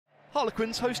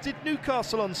Harlequins hosted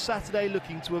Newcastle on Saturday,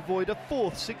 looking to avoid a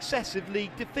fourth successive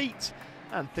league defeat.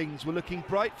 And things were looking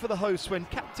bright for the hosts when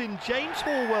captain James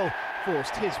Horwell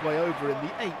forced his way over in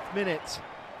the 8th minute.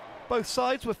 Both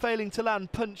sides were failing to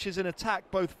land punches in attack,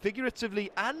 both figuratively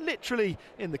and literally,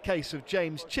 in the case of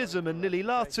James Chisholm and Nili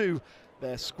Latu.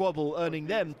 Their squabble earning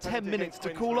them 10 minutes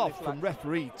to cool off from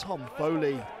referee Tom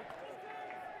Foley.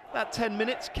 That 10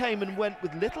 minutes came and went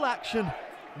with little action.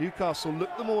 Newcastle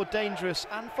looked the more dangerous,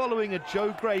 and following a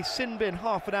Joe Gray sin bin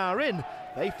half an hour in,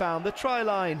 they found the try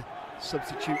line.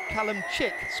 Substitute Callum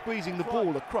Chick squeezing the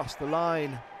ball across the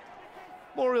line.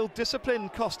 More ill discipline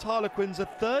cost Harlequins a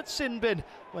third sin bin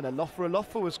when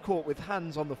Alofa was caught with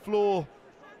hands on the floor.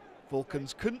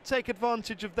 Falcons couldn't take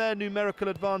advantage of their numerical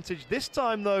advantage this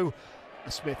time though.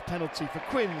 A Smith penalty for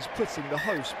Quins, putting the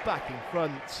host back in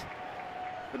front.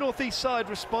 The North East side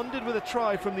responded with a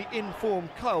try from the in-form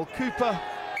Kyle Cooper.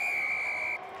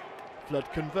 Flood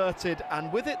converted,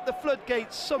 and with it the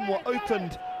floodgates somewhat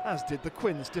opened, as did the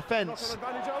Quins defence.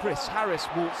 Chris Harris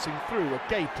waltzing through a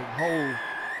gaping hole.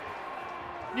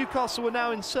 Newcastle were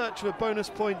now in search of a bonus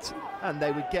point, and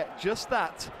they would get just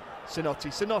that.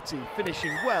 Sinotti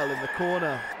finishing well in the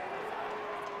corner.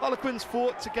 Harlequins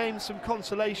fought to gain some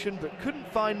consolation but couldn't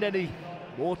find any.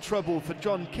 More trouble for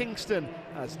John Kingston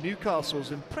as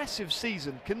Newcastle's impressive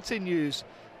season continues.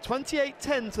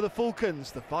 28-10 to the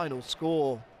Falcons, the final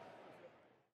score.